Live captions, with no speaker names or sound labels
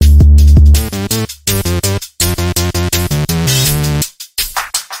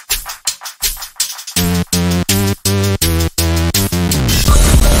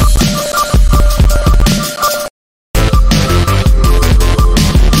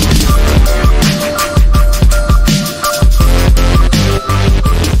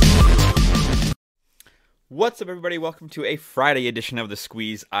What's up, everybody? Welcome to a Friday edition of The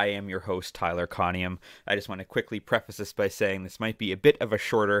Squeeze. I am your host, Tyler Conium. I just want to quickly preface this by saying this might be a bit of a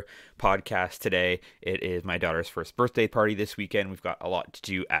shorter podcast today. It is my daughter's first birthday party this weekend. We've got a lot to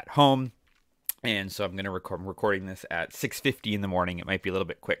do at home. And so I'm going to I'm recording this at 6:50 in the morning. It might be a little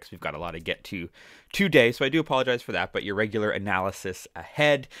bit quick because we've got a lot to get to today. So I do apologize for that, but your regular analysis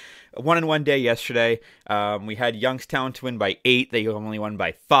ahead. A 1-1 day yesterday. We had Youngstown to win by 8. They only won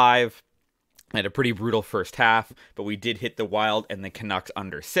by 5. Had a pretty brutal first half, but we did hit the Wild and the Canucks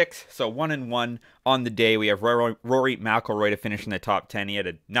under 6. So 1-1 on the day. We have Rory McIlroy to finish in the top 10. He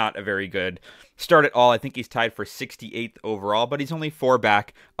had not a very good start at all. I think he's tied for 68th overall, but he's only 4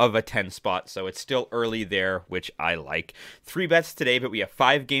 back of a 10 spot. So it's still early there, which I like. 3 bets today, but we have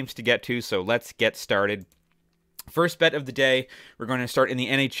 5 games to get to. So let's get started. First bet of the day, we're going to start in the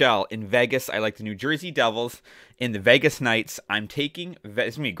NHL. In Vegas, I like the New Jersey Devils. In the Vegas Knights, I'm taking... It's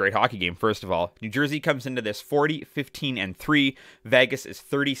going to be a great hockey game, first of all. New Jersey comes into this 40-15-3. Vegas is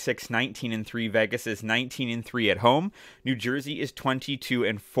 36-19-3. Vegas is 19-3 at home. New Jersey is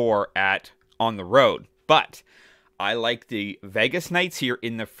 22-4 on the road. But I like the Vegas Knights here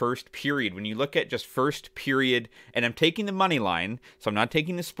in the first period. When you look at just first period, and I'm taking the money line, so I'm not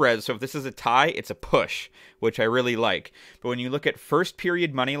taking the spread. So if this is a tie, it's a push, which I really like. But when you look at first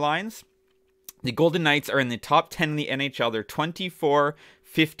period money lines, the Golden Knights are in the top 10 in the NHL. They're 24,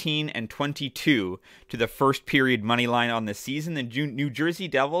 15, and 22 to the first period money line on the season. The New Jersey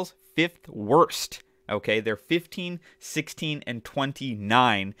Devils, 5th worst. Okay, they're 15, 16, and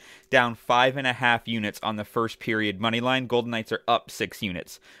 29, down 5.5 units on the first period money line. Golden Knights are up 6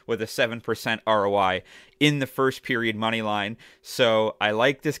 units with a 7% ROI in the first period money line. So I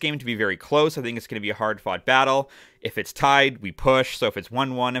like this game to be very close. I think it's going to be a hard-fought battle. If it's tied, we push. So if it's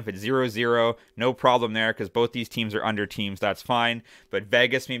 1-1, if it's 0-0, no problem there because both these teams are under teams. That's fine. But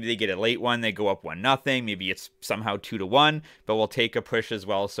Vegas, maybe they get a late one. They go up 1-0. Maybe it's somehow 2-1, but we'll take a push as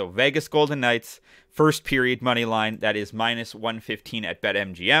well. So Vegas Golden Knights, first period money line, that is minus 115 at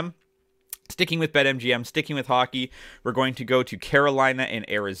BetMGM. Sticking with BetMGM, sticking with hockey, we're going to go to Carolina and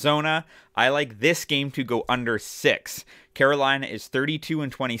Arizona. I like this game to go under 6. Carolina is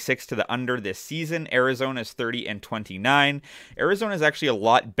 32-26 to the under this season. Arizona is 30-29. Arizona is actually a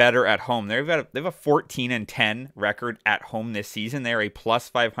lot better at home. They have a 14-10 record at home this season. They're a plus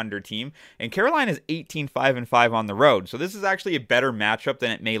 500 team. And Carolina is 18-5-5 on the road. So this is actually a better matchup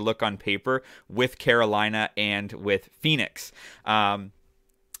than it may look on paper with Carolina and with Phoenix.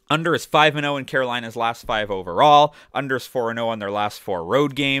 Under is 5-0 in Carolina's last 5 overall. Under is 4-0 on their last 4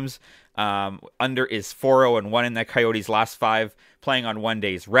 road games. Under is 4-0-1 in the Coyotes' last 5 playing on 1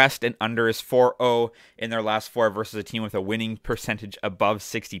 day's rest, and under is 4-0 in their last 4 versus a team with a winning percentage above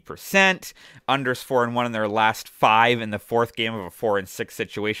 60%. Under is 4-1 in their last 5 in the 4th game of a 4-6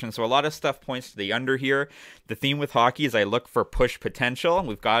 situation. So a lot of stuff points to the under here. The theme with hockey is I look for push potential.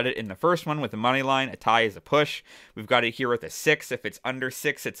 We've got it in the first one with the money line. A tie is a push. We've got it here with a 6. If it's under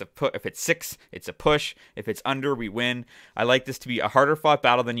 6, it's a push. If it's 6, it's a push. If it's under, we win. I like this to be a harder fought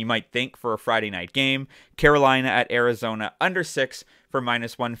battle than you might think for a Friday night game. Carolina at Arizona, under 6 for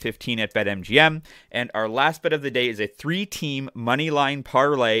minus 115 at BetMGM. And our last bet of the day is a 3-team money line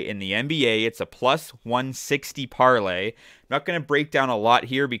parlay in the NBA. It's a plus 160 parlay. I'm not going to break down a lot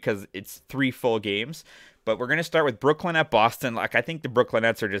here because it's 3 full games. But we're going to start with Brooklyn at Boston. Like, I think the Brooklyn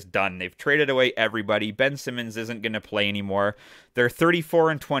Nets are just done. They've traded away everybody. Ben Simmons isn't going to play anymore. They're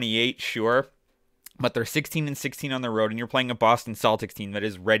 34-28, sure. But they're 16-16 on the road, and you're playing a Boston Celtics team that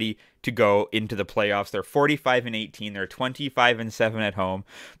is ready to go into the playoffs. They're 45-18. They're 25-7 at home.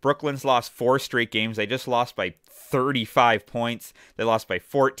 Brooklyn's lost 4 straight games. They just lost by 35 points. They lost by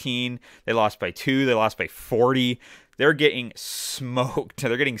 14. They lost by 2. They lost by 40. They're getting smoked.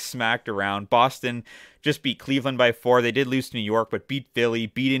 They're getting smacked around. Boston just beat Cleveland by 4. They did lose to New York, but beat Philly,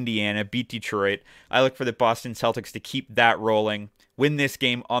 beat Indiana, beat Detroit. I look for the Boston Celtics to keep that rolling. Win this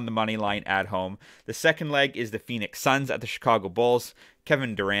game on the money line at home. The second leg is the Phoenix Suns at the Chicago Bulls.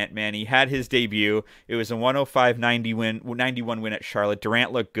 Kevin Durant, man, he had his debut. It was a 105-91 win at Charlotte.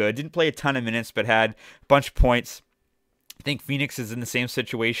 Durant looked good. Didn't play a ton of minutes, but had a bunch of points. I think Phoenix is in the same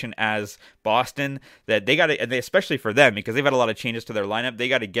situation as Boston, that they got to, especially for them, because they've had a lot of changes to their lineup, they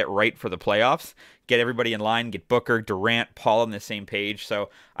got to get right for the playoffs, get everybody in line, get Booker, Durant, Paul on the same page. So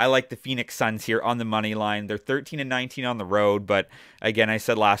I like the Phoenix Suns here on the money line. They're 13-19 on the road, but again, I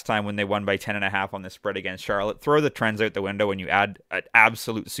said last time when they won by 10.5 on the spread against Charlotte, throw the trends out the window when you add an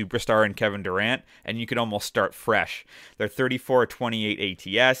absolute superstar in Kevin Durant, and you can almost start fresh. They're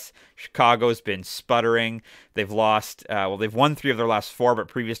 34-28 ATS. Chicago's been sputtering. They've lost, they've won 3 of their last 4, but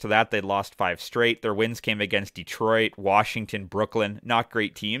previous to that, they'd lost 5 straight. Their wins came against Detroit, Washington, Brooklyn. Not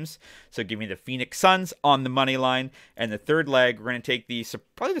great teams. So give me the Phoenix Suns on the money line. And the third leg, we're going to take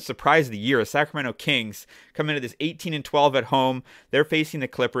probably the surprise of the year. The Sacramento Kings come into this 18-12 at home. They're facing the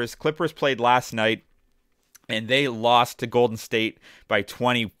Clippers. Clippers played last night, and they lost to Golden State by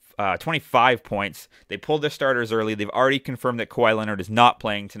 25 points. They pulled their starters early. They've already confirmed that Kawhi Leonard is not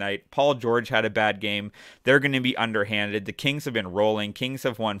playing tonight. Paul George had a bad game. They're going to be underhanded. The Kings have been rolling. Kings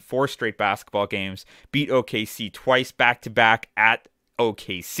have won 4 straight basketball games, beat OKC twice back-to-back at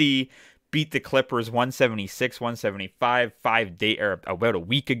OKC, beat the Clippers 176-175 about a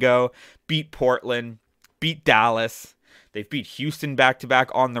week ago, beat Portland, beat Dallas. They've beat Houston back-to-back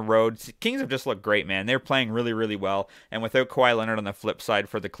on the road. Kings have just looked great, man. They're playing really, really well. And without Kawhi Leonard on the flip side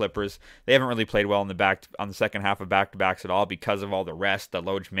for the Clippers, they haven't really played well on the second half of back-to-backs at all because of all the rest, the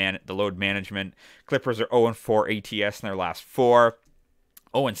load management. Clippers are 0-4 ATS in their last 4.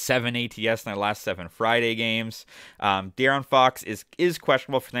 0-7 ATS in their last 7 Friday games. De'Aaron Fox is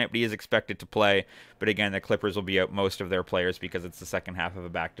questionable for tonight, but he is expected to play. But again, the Clippers will be out most of their players because it's the second half of a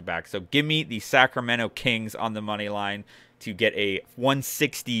back-to-back. So give me the Sacramento Kings on the money line to get a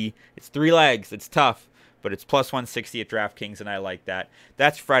 160. It's 3 legs. It's tough, but it's plus 160 at DraftKings, and I like that.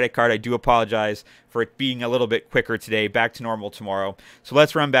 That's Friday card. I do apologize for it being a little bit quicker today. Back to normal tomorrow. So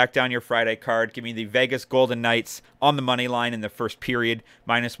let's run back down your Friday card. Give me the Vegas Golden Knights on the money line in the first period,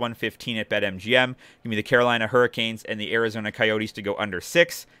 minus 115 at BetMGM. Give me the Carolina Hurricanes and the Arizona Coyotes to go under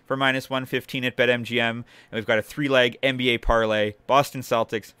 6 for minus 115 at BetMGM. And we've got a 3-leg NBA parlay, Boston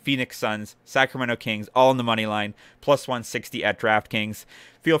Celtics, Phoenix Suns, Sacramento Kings, all on the money line, plus 160 at DraftKings.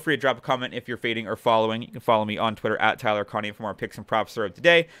 Feel free to drop a comment if you're fading or following. You can follow me on Twitter at Tyler Connie for more picks and props throughout the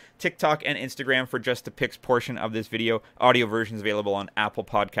day. TikTok and Instagram for just the picks portion of this video. Audio versions available on Apple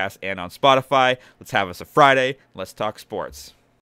Podcasts and on Spotify. Let's have us a Friday. Let's talk sports.